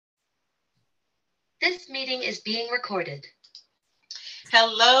This meeting is being recorded.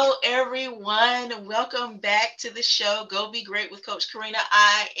 Hello, everyone. Welcome back to the show, Go Be Great with Coach Karina.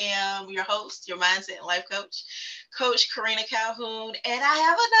 I am your host, your mindset and life coach, Coach Karina Calhoun, and I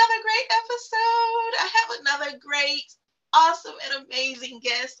have another great episode. I have another great, awesome, and amazing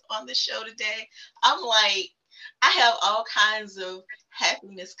guest on the show today. I'm like, I have all kinds of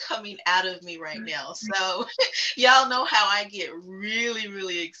happiness coming out of me right now. So, y'all know how I get really,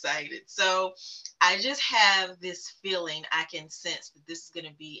 really excited. So, I just have this feeling I can sense that this is going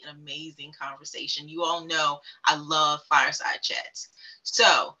to be an amazing conversation. You all know I love fireside chats.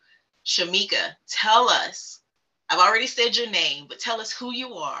 So, Shamika, tell us. I've already said your name, but tell us who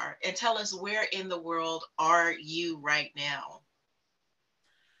you are and tell us where in the world are you right now?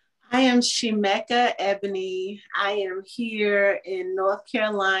 I am Shemeka Ebony. I am here in North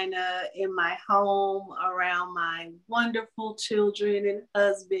Carolina in my home around my wonderful children and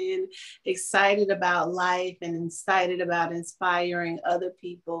husband, excited about life and excited about inspiring other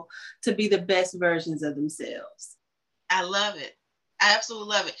people to be the best versions of themselves. I love it. I absolutely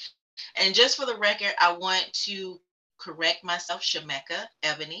love it. And just for the record, I want to correct myself, Shemeka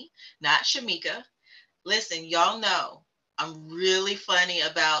Ebony, not Shamika. Listen, y'all know I'm really funny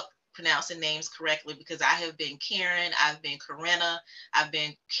about pronouncing names correctly because I have been Karen, I've been Corinna, I've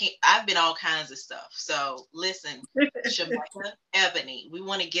been all kinds of stuff. So listen, Shemeka Ebony, we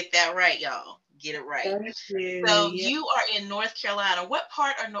want to get that right, y'all. Get it right. Thank you. So Yeah. you are in North Carolina. What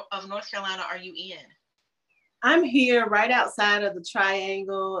part of North Carolina are you in? I'm here right outside of the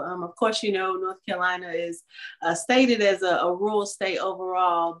Triangle. Of course, you know, North Carolina is stated as a rural state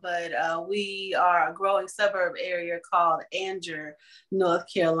overall, but we are a growing suburb area called Anger, North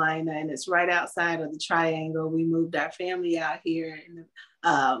Carolina, and it's right outside of the Triangle. We moved our family out here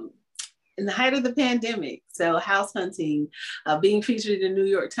in the height of the pandemic. So house hunting, being featured in the New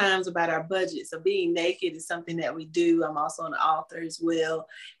York Times about our budget. So being naked is something that we do. I'm also an author as well.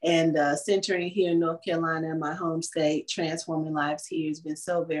 And centering here in North Carolina, my home state, transforming lives here has been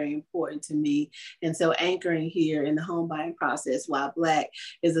so very important to me. And so anchoring here in the home buying process while Black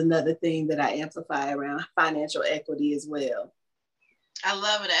is another thing that I amplify around financial equity as well. I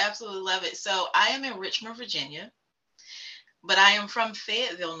love it. I absolutely love it. So I am in Richmond, Virginia, but I am from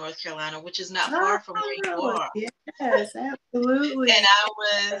Fayetteville, North Carolina, which is not far from where you Oh, are. yes, And absolutely.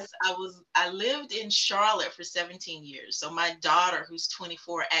 I lived in Charlotte for 17 years. So my daughter, who's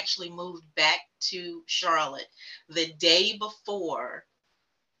 24, actually moved back to Charlotte the day before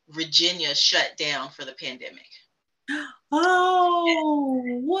Virginia shut down for the pandemic.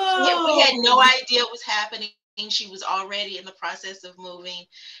 Oh, We had whoa. no idea what was happening. She was already in the process of moving,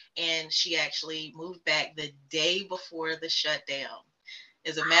 and she actually moved back the day before the shutdown.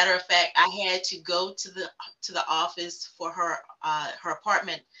 As a matter of fact, I had to go to the office for her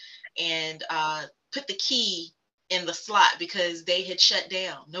apartment and put the key in the slot because they had shut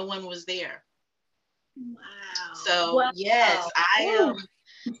down. No one was there. Wow. So yes, Wow. I Ooh.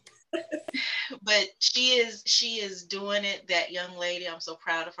 am. But she is doing it. That young lady, I'm so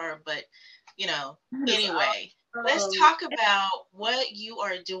proud of her. But you know, That is anyway, let's awesome. talk about what you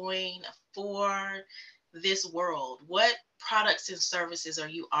are doing for this world. What products and services are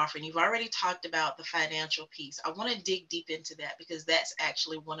you offering? You've already talked about the financial piece. I want to dig deep into that because that's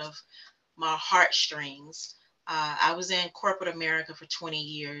actually one of my heartstrings. I was in corporate America for 20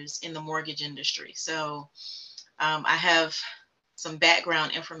 years in the mortgage industry. So I have some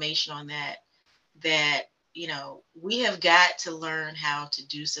background information on that, that, we have got to learn how to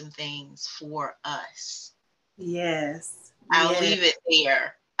do some things for us. Yes. I'll Yes. leave it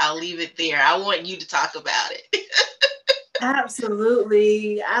there. I'll leave it there. I want you to talk about it.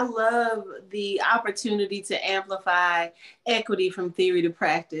 Absolutely. I love the opportunity to amplify equity from theory to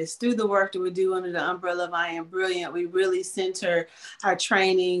practice. Through the work that we do under the umbrella of I Am Brilliant, we really center our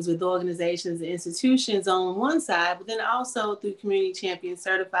trainings with organizations and institutions on one side, but then also through Community Champion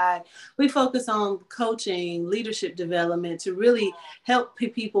Certified, we focus on coaching, leadership development to really help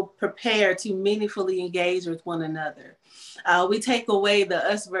people prepare to meaningfully engage with one another. We take away the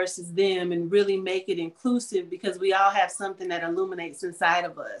us versus them and really make it inclusive because we all have something that illuminates inside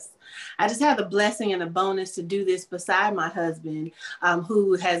of us. I just have the blessing and a bonus to do this beside my husband,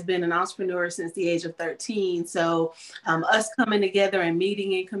 who has been an entrepreneur since the age of 13. So us coming together and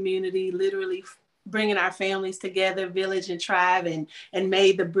meeting in community, literally bringing our families together, village and tribe, and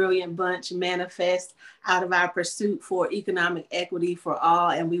made the brilliant bunch manifest. out of our pursuit for economic equity for all,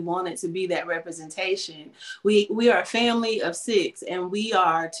 and we wanted to be that representation. We are a family of 6, and we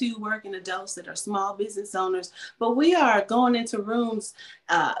are 2 working adults that are small business owners, but we are going into rooms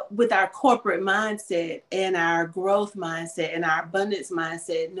with our corporate mindset and our growth mindset and our abundance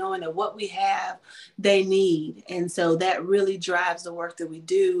mindset, knowing that what we have, they need. And so that really drives the work that we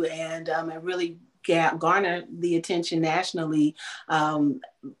do, and it really garner the attention nationally,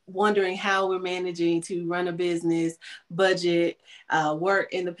 wondering how we're managing to run a business, budget,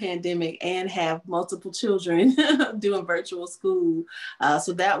 work in the pandemic, and have multiple children doing virtual school.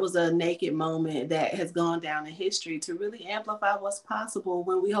 So that was a naked moment that has gone down in history to really amplify what's possible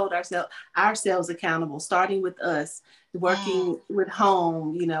when we hold ourselves accountable, starting with us, working with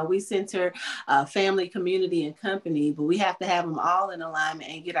home. We center family, community, and company, but we have to have them all in alignment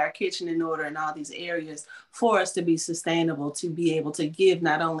and get our kitchen in order in all these areas for us to be sustainable, to be able to give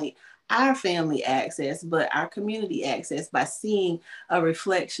not only our family access, but our community access by seeing a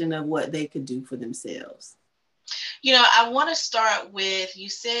reflection of what they could do for themselves. I want to start with, you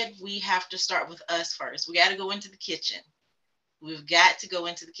said we have to start with us first. We got to go into the kitchen. We've got to go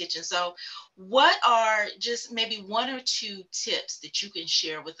into the kitchen. So what are just maybe 1 or 2 tips that you can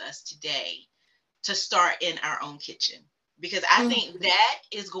share with us today to start in our own kitchen? Because I think that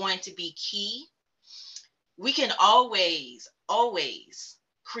is going to be key. We can always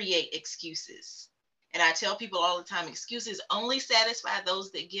create excuses. And I tell people all the time, excuses only satisfy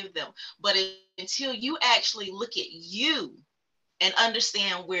those that give them. But until you actually look at you and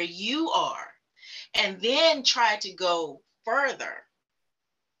understand where you are, and then try to go further,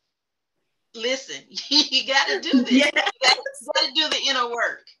 listen, you got to do this. Yes. You got to do the inner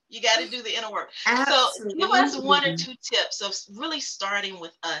work. You got to do the inner work. Absolutely. So give us 1 or 2 tips of really starting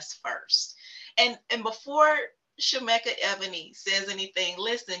with us first. And before Shemeka Ebony says anything,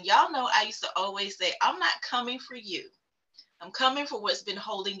 listen, y'all know I used to always say, I'm not coming for you. I'm coming for what's been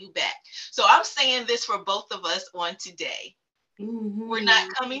holding you back. So I'm saying this for both of us on today. We're not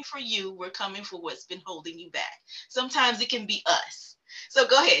coming for you. We're coming for what's been holding you back. Sometimes it can be us. So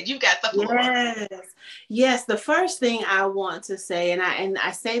go ahead. You got the floor. Yes. The first thing I want to say, and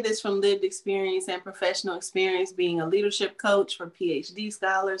I say this from lived experience and professional experience, being a leadership coach for PhD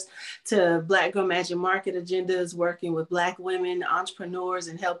scholars to Black Girl Magic Market Agendas, working with Black women entrepreneurs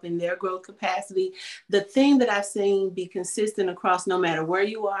and helping their growth capacity. The thing that I've seen be consistent across no matter where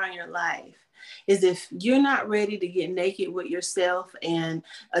you are in your life is if you're not ready to get naked with yourself and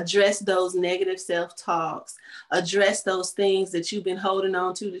address those negative self-talks, address those things that you've been holding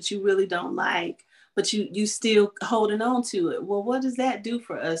on to that you really don't like, but you still holding on to it. Well, what does that do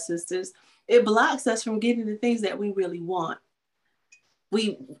for us, sisters? It blocks us from getting the things that we really want.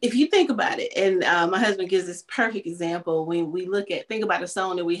 If you think about it, and my husband gives this perfect example when we think about a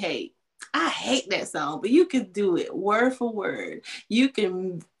song that we hate. I hate that song, but you can do it word for word. You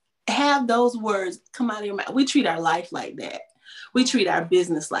can have those words come out of your mouth. We treat our life like that. We treat our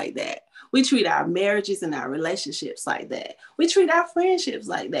business like that. We treat our marriages and our relationships like that. We treat our friendships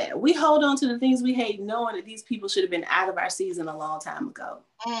like that. We hold on to the things we hate, knowing that these people should have been out of our season a long time ago.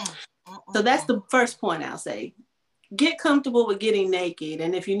 So that's the first point I'll say. Get comfortable with getting naked.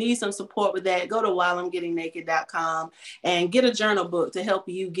 And if you need some support with that, go to whileimgettingnaked.com and get a journal book to help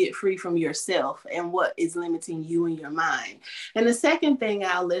you get free from yourself and what is limiting you in your mind. And the second thing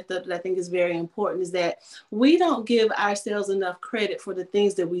I'll lift up that I think is very important is that we don't give ourselves enough credit for the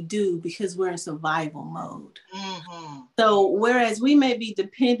things that we do because we're in survival mode. So whereas we may be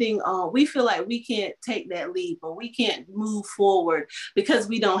depending on, we feel like we can't take that leap or we can't move forward because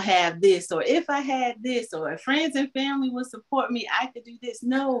we don't have this, or if I had this, or if friends and family would support me, I could do this.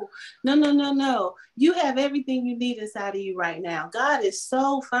 No. You have everything you need inside of you right now. God is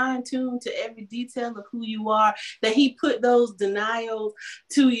so fine-tuned to every detail of who you are that he put those denials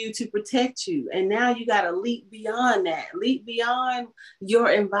to you to protect you. And now you got to leap beyond that, leap beyond your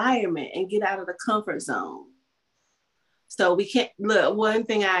environment and get out of the comfort zone. So we can't look. One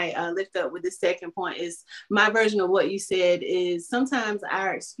thing I lift up with the second point is my version of what you said is sometimes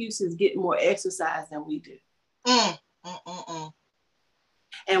our excuses get more exercise than we do.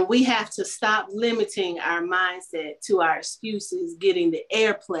 And we have to stop limiting our mindset to our excuses getting the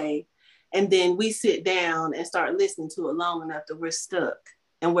airplay. And then we sit down and start listening to it long enough that we're stuck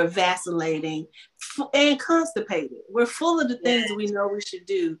and we're vacillating and constipated. We're full of the things we know we should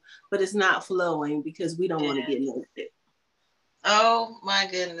do, but it's not flowing because we don't want to get limited. Oh my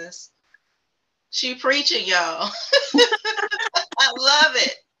goodness. She preaching, y'all. I love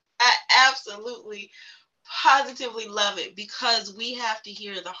it. I absolutely, positively love it because we have to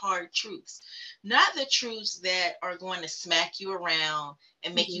hear the hard truths, not the truths that are going to smack you around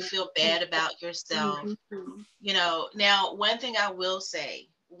and make you feel bad about yourself. Mm-hmm. You know, now, one thing I will say,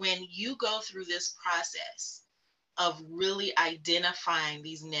 when you go through this process of really identifying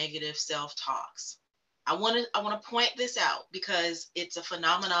these negative self-talks, I want to point this out because it's a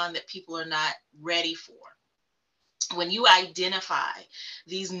phenomenon that people are not ready for. When you identify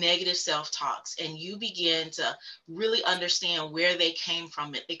these negative self-talks and you begin to really understand where they came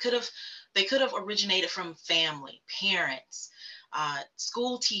from, they could have originated from family, parents,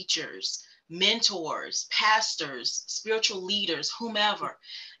 school teachers, mentors, pastors, spiritual leaders, whomever.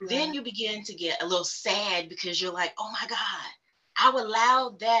 Right. Then you begin to get a little sad because you're like, oh my God, I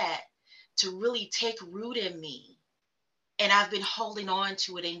allowed that to really take root in me, and I've been holding on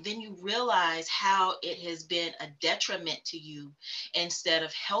to it. And then you realize how it has been a detriment to you instead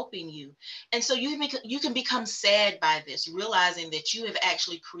of helping you. And so you can become sad by this, realizing that you have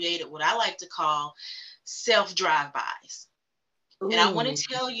actually created what I like to call self drive-bys. And I want to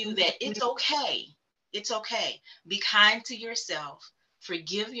tell you that it's okay. It's okay. Be kind to yourself.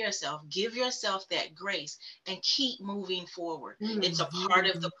 Forgive yourself. Give yourself that grace and keep moving forward. It's a part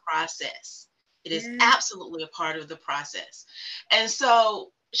of the process. It is absolutely a part of the process. And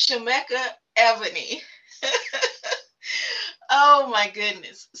so, Shemeka Ebony, oh my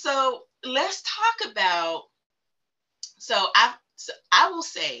goodness. So let's talk about, so I will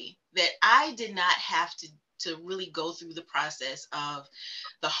say that I did not have to really go through the process of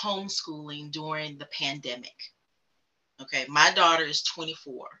the homeschooling during the pandemic. Okay, my daughter is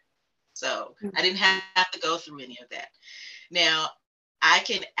 24, so I didn't have to go through any of that. Now, I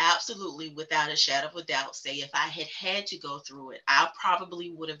can absolutely, without a shadow of a doubt, say if I had to go through it, I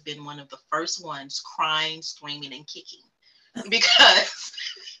probably would have been one of the first ones crying, screaming, and kicking because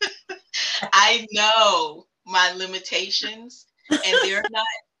I know my limitations, and they're not.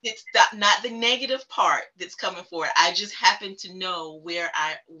 It's not the negative part that's coming forward. I just happen to know where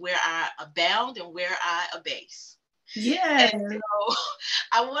I abound and where I abase. Yeah. And so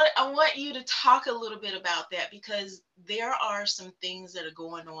I want you to talk a little bit about that, because there are some things that are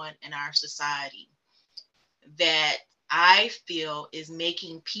going on in our society that I feel is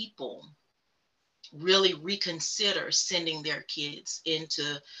making people really reconsider sending their kids into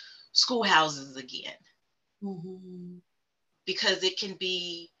schoolhouses again. Mm-hmm. Because it can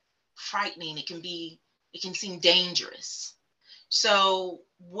be frightening. It can seem dangerous. So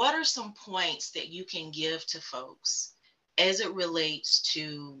what are some points that you can give to folks as it relates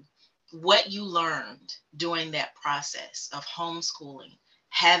to what you learned during that process of homeschooling,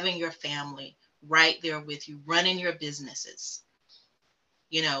 having your family right there with you, running your businesses,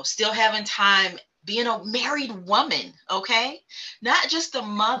 still having time, being a married woman, okay? Not just a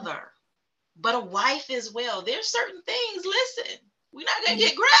mother, but a wife as well. There's certain things, listen, we're not going to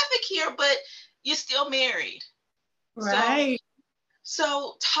get graphic here, but you're still married. Right.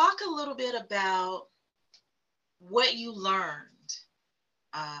 So talk a little bit about what you learned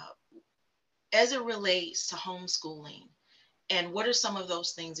as it relates to homeschooling, and what are some of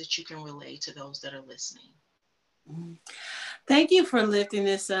those things that you can relate to those that are listening. Thank you for lifting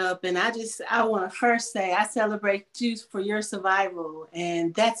this up. And I want to first say I celebrate you for your survival.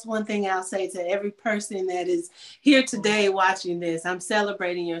 And that's one thing I'll say to every person that is here today watching this. I'm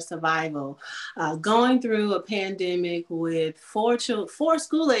celebrating your survival. Going through a pandemic with four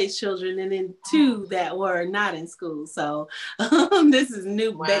school-age children and then 2 that were not in school. So this is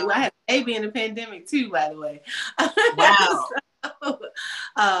new. Wow. I had a baby in the pandemic too, by the way. Wow.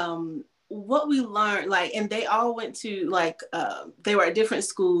 What we learned, and they all went to they were at different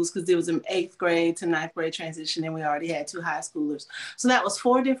schools because there was an 8th grade to 9th grade transition, and we already had 2 high schoolers. So that was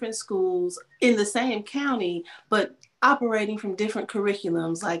 4 different schools in the same county, but operating from different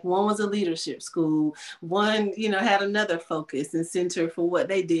curriculums. Like one was a leadership school, one, had another focus and center for what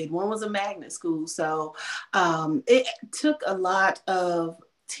they did. One was a magnet school. So it took a lot of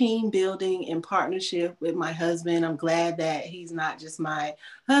team building and partnership with my husband. I'm glad that he's not just my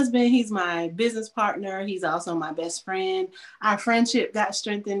husband, he's my business partner. He's also my best friend. Our friendship got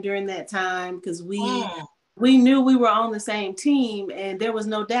strengthened during that time because we knew we were on the same team, and there was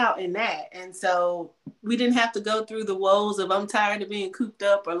no doubt in that. And so we didn't have to go through the woes of I'm tired of being cooped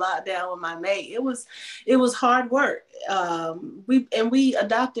up or locked down with my mate. It was hard work. We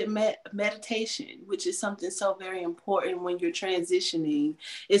adopted meditation, which is something so very important when you're transitioning,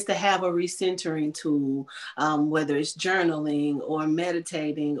 is to have a recentering tool, whether it's journaling or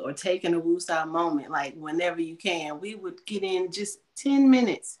meditating or taking a woosah moment, like whenever you can. We would get in just 10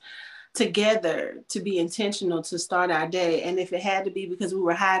 minutes together to be intentional to start our day. And if it had to be because we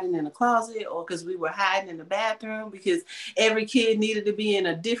were hiding in a closet or because we were hiding in the bathroom because every kid needed to be in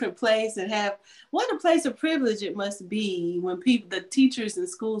a different place and have what a place of privilege it must be when the teachers in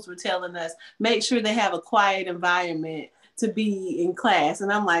schools were telling us, make sure they have a quiet environment to be in class.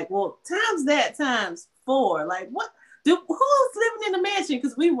 And I'm like, well, times that times 4. Like who's living in the mansion?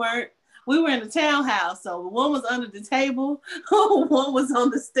 Because we were in a townhouse. So one was under the table, one was on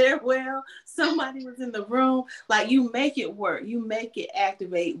the stairwell, somebody was in the room. Like you make it work, you make it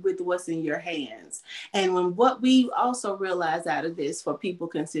activate with what's in your hands. And what we also realize out of this for people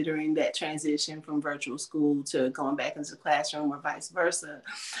considering that transition from virtual school to going back into the classroom or vice versa,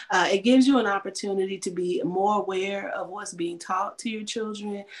 it gives you an opportunity to be more aware of what's being taught to your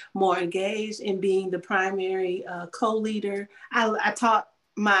children, more engaged in being the primary co-leader. I taught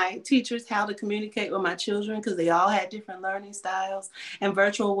my teachers how to communicate with my children because they all had different learning styles and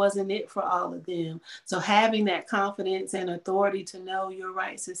virtual wasn't it for all of them. So having that confidence and authority to know your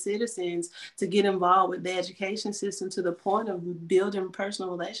rights as citizens, to get involved with the education system to the point of building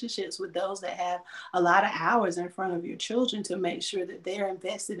personal relationships with those that have a lot of hours in front of your children to make sure that they're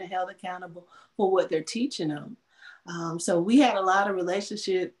invested and held accountable for what they're teaching them. So we had a lot of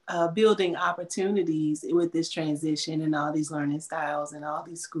relationship building opportunities with this transition and all these learning styles and all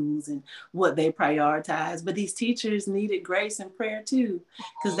these schools and what they prioritize. But these teachers needed grace and prayer too,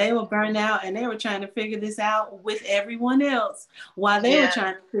 because they were burned out and they were trying to figure this out with everyone else while they were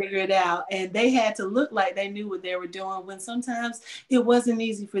trying to figure it out. And they had to look like they knew what they were doing when sometimes it wasn't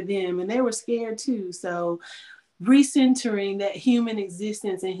easy for them and they were scared too. So recentering that human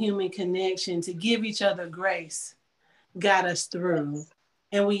existence and human connection to give each other grace got us through.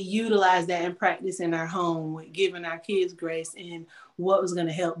 And we utilize that in practice in our home with giving our kids grace and what was going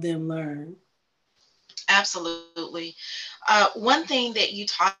to help them learn. Absolutely. One thing that you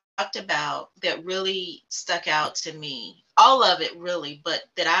talked about that really stuck out to me, all of it really, but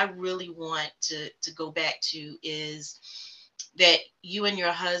that I really want to go back to is that you and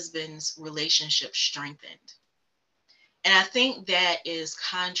your husband's relationship strengthened. And I think that is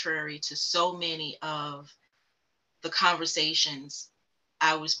contrary to so many of the conversations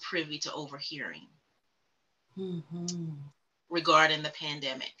I was privy to overhearing regarding the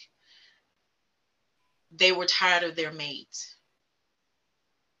pandemic. They were tired of their mate.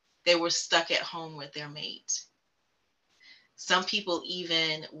 They were stuck at home with their mate. Some people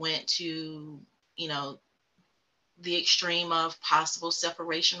even went to, the extreme of possible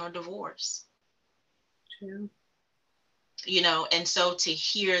separation or divorce. True. And so to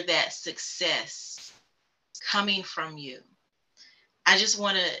hear that success coming from you, I just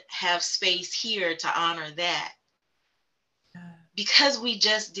want to have space here to honor that because we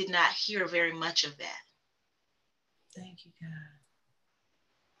just did not hear very much of that. Thank you,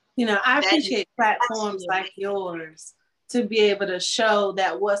 God. I appreciate platforms like yours to be able to show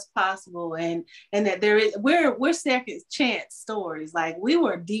that what's possible and that we're second chance stories. Like we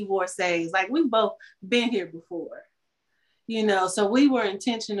were divorcees, like we've both been here before. So we were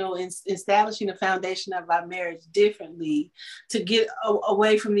intentional in establishing the foundation of our marriage differently to get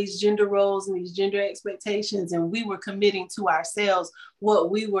away from these gender roles and these gender expectations. And we were committing to ourselves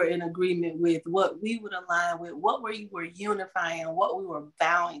what we were in agreement with, what we would align with, what we were unifying, what we were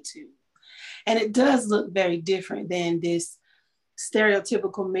vowing to. And it does look very different than this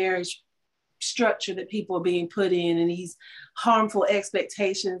stereotypical marriage structure that people are being put in and these harmful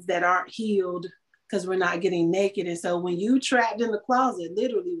expectations that aren't healed because we're not getting naked. And so when you trapped in the closet,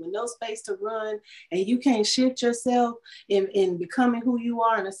 literally with no space to run and you can't shift yourself in becoming who you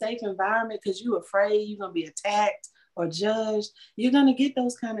are in a safe environment because you're afraid you're going to be attacked or judged, you're going to get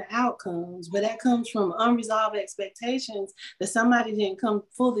those kind of outcomes. But that comes from unresolved expectations that somebody didn't come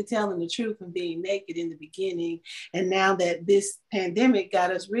fully telling the truth and being naked in the beginning. And now that this pandemic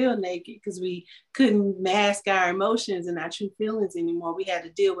got us real naked because we couldn't mask our emotions and our true feelings anymore, we had to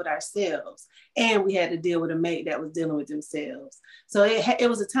deal with ourselves and we had to deal with a mate that was dealing with themselves. So it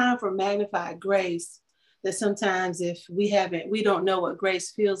was a time for magnified grace that sometimes if we don't know what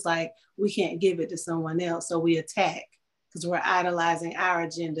grace feels like, we can't give it to someone else. So we attack because we're idolizing our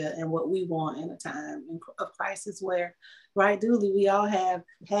agenda and what we want in a time of crisis where, right, Dooley, we all have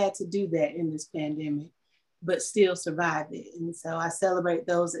had to do that in this pandemic, but still survived it. And so I celebrate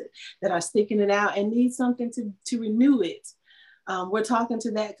those that are sticking it out and need something to renew it we're talking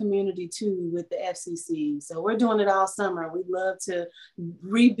to that community too with the FCC. So we're doing it all summer. We'd love to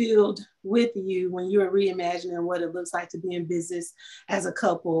rebuild with you when you're reimagining what it looks like to be in business as a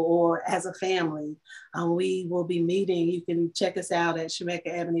couple or as a family. We will be meeting. You can check us out at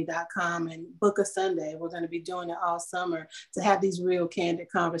ShemekaEbony.com and book a Sunday. We're going to be doing it all summer to have these real candid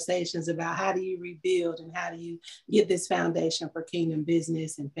conversations about how do you rebuild and how do you get this foundation for kingdom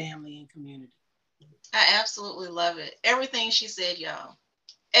business and family and community. I absolutely love it. Everything she said, y'all.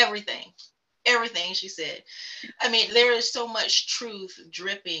 Everything she said. I mean, there is so much truth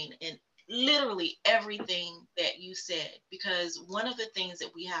dripping in literally everything that you said, because one of the things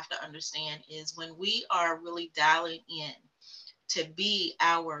that we have to understand is when we are really dialing in to be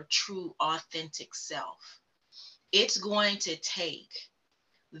our true, authentic self, it's going to take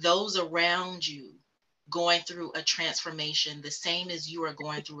those around you going through a transformation the same as you are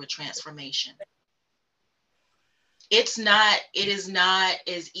going through a transformation. It is not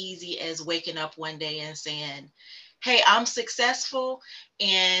as easy as waking up one day and saying, hey, I'm successful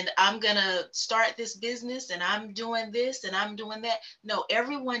and I'm going to start this business and I'm doing this and I'm doing that. No,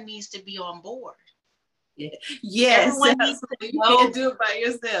 everyone needs to be on board. Yeah. Yes. Everyone needs to you can't do it by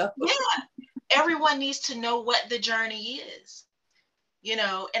yourself. Yeah. Everyone needs to know what the journey is. You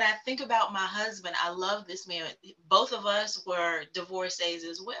know, and I think about my husband. I love this man. Both of us were divorcees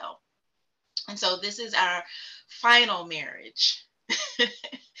as well. And so this is our final marriage.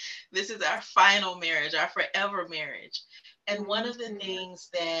 This is our final marriage, our forever marriage. And one of the things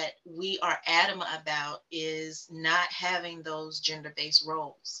that we are adamant about is not having those gender-based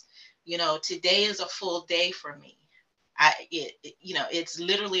roles. You know, today is a full day for me. It's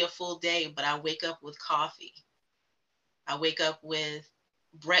literally a full day, but I wake up with coffee. I wake up with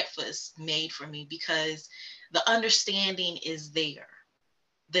breakfast made for me because the understanding is there.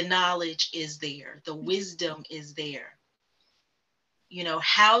 The knowledge is there. The wisdom is there. You know,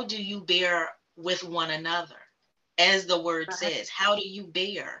 how do you bear with one another? As the word says, how do you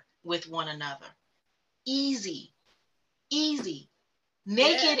bear with one another? Easy,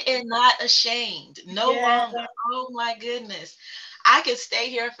 naked and not ashamed, no longer. Oh my goodness. I could stay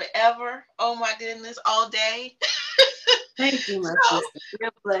here forever. Oh my goodness, all day. Thank you, my sister.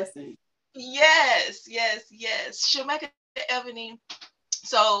 Real blessing. Yes. Shemeka Ebony,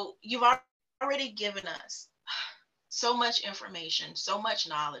 so you've already given us so much information, so much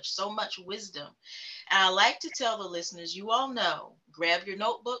knowledge, so much wisdom. And I like to tell the listeners, you all know, grab your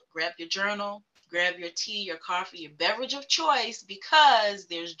notebook, grab your journal, grab your tea, your coffee, your beverage of choice, because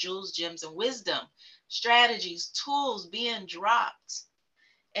there's jewels, gems, and wisdom, strategies, tools being dropped.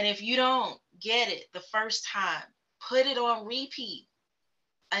 And if you don't get it the first time, put it on repeat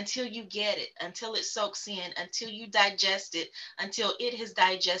until you get it, until it soaks in, until you digest it, until it has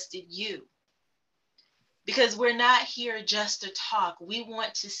digested you. Because we're not here just to talk. We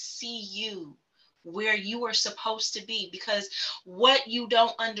want to see you where you are supposed to be, because what you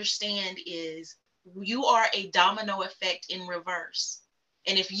don't understand is you are a domino effect in reverse.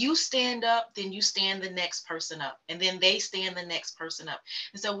 And if you stand up, then you stand the next person up, and then they stand the next person up.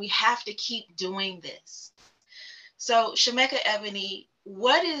 And so we have to keep doing this. So Shemeka Ebony,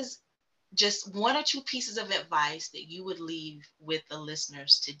 what is just one or two pieces of advice that you would leave with the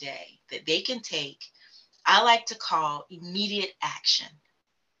listeners today that they can take? I like to call immediate action.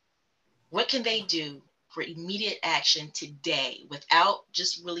 What can they do for immediate action today without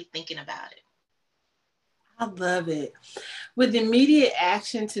just really thinking about it? I love it. With immediate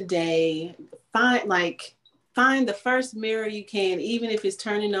action today, find the first mirror you can, even if it's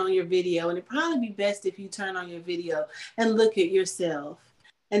turning on your video. And it'd probably be best if you turn on your video and look at yourself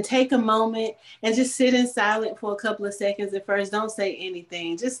and take a moment and just sit in silence for a couple of seconds at first. Don't say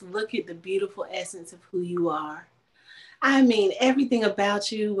anything. Just look at the beautiful essence of who you are. I mean, everything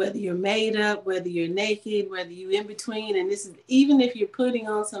about you, whether you're made up, whether you're naked, whether you're in between, and this is even if you're putting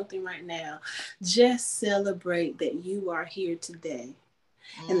on something right now, just celebrate that you are here today.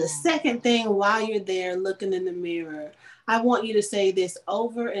 And the second thing, while you're there looking in the mirror, I want you to say this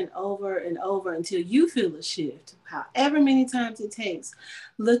over and over and over until you feel a shift, however many times it takes.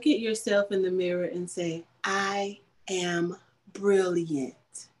 Look at yourself in the mirror and say, I am brilliant.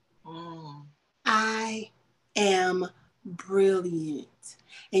 I am brilliant.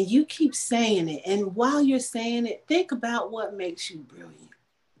 And you keep saying it. And while you're saying it, think about what makes you brilliant.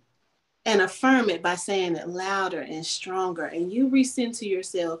 And affirm it by saying it louder and stronger. And you recenter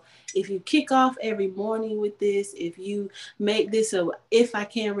yourself. If you kick off every morning with this, if you make this a if I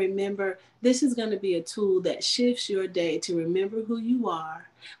can remember, this is going to be a tool that shifts your day to remember who you are,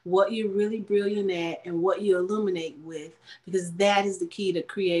 what you're really brilliant at, and what you illuminate with, because that is the key to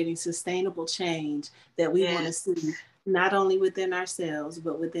creating sustainable change that we want to see not only within ourselves,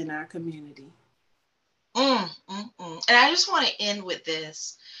 but within our community. And I just want to end with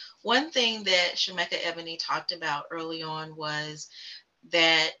this. One thing that Shemeka Ebony talked about early on was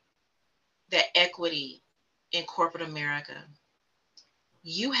that equity in corporate America.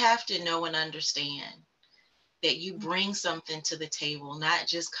 You have to know and understand that you bring something to the table, not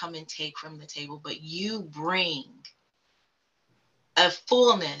just come and take from the table, but you bring a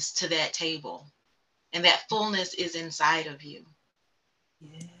fullness to that table, and that fullness is inside of you.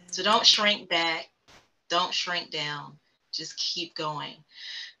 Yeah. So don't shrink back, don't shrink down, just keep going.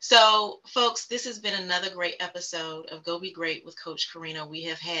 So, folks, this has been another great episode of Go Be Great with Coach Karina. We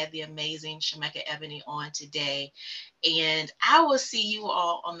have had the amazing Shemeka Ebony on today, and I will see you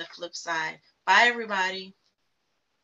all on the flip side. Bye, everybody.